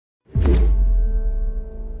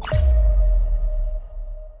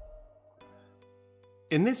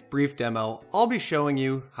In this brief demo, I'll be showing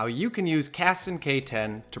you how you can use Kasten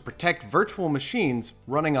K10 to protect virtual machines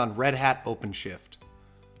running on Red Hat OpenShift.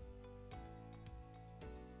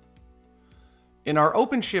 In our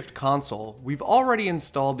OpenShift console, we've already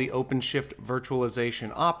installed the OpenShift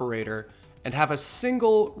Virtualization operator and have a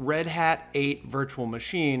single Red Hat 8 virtual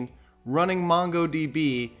machine running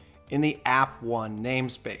MongoDB in the app1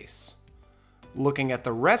 namespace. Looking at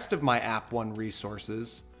the rest of my app1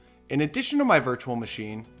 resources, in addition to my virtual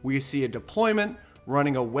machine, we see a deployment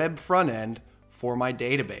running a web front end for my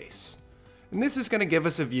database. And this is going to give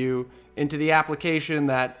us a view into the application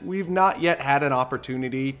that we've not yet had an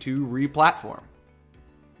opportunity to re-platform.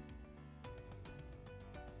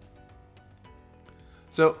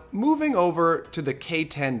 So moving over to the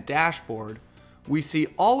K10 dashboard, we see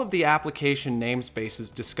all of the application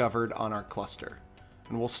namespaces discovered on our cluster.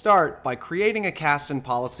 And we'll start by creating a Kasten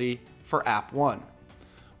policy for app1.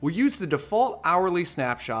 We'll use the default hourly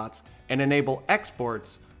snapshots and enable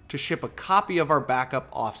exports to ship a copy of our backup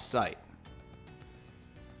off-site.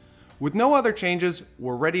 With no other changes,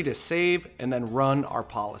 we're ready to save and then run our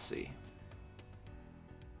policy.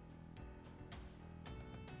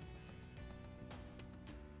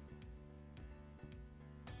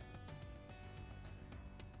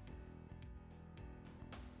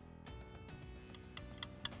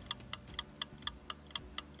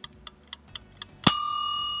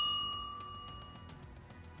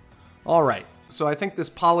 All right, so I think this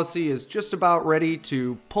policy is just about ready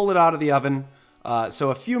to pull it out of the oven. So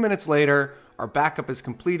a few minutes later, our backup is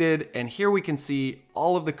completed, and here we can see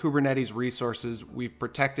all of the Kubernetes resources we've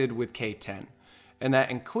protected with K10. And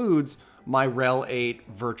that includes my RHEL 8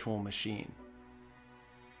 virtual machine.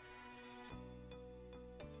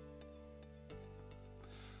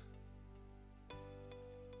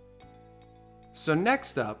 So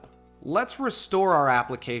next up, let's restore our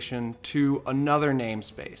application to another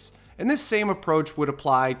namespace. And this same approach would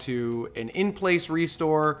apply to an in-place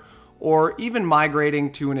restore or even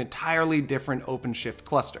migrating to an entirely different OpenShift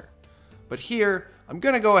cluster. But here, I'm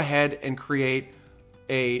going to go ahead and create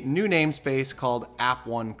a new namespace called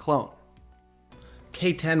app1 clone.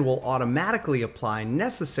 K10 will automatically apply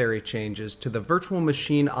necessary changes to the virtual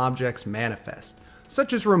machine object's manifest,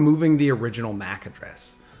 such as removing the original MAC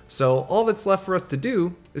address. So all that's left for us to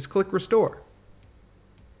do is click Restore.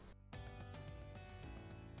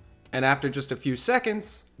 And after just a few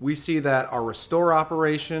seconds, we see that our restore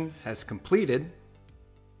operation has completed.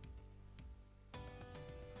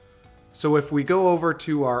 So if we go over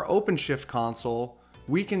to our OpenShift console,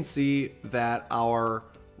 we can see that our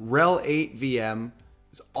RHEL 8 VM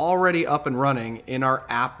is already up and running in our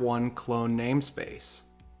app1 clone namespace.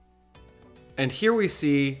 And here we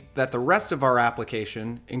see that the rest of our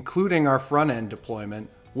application, including our front-end deployment,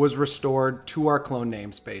 was restored to our clone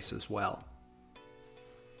namespace as well.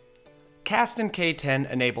 Kasten K10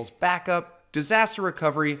 enables backup, disaster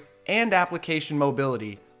recovery, and application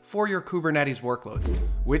mobility for your Kubernetes workloads,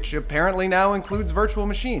 which apparently now includes virtual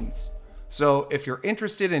machines. So if you're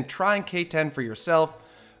interested in trying K10 for yourself,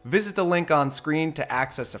 visit the link on screen to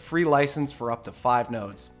access a free license for up to 5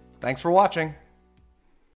 nodes. Thanks for watching.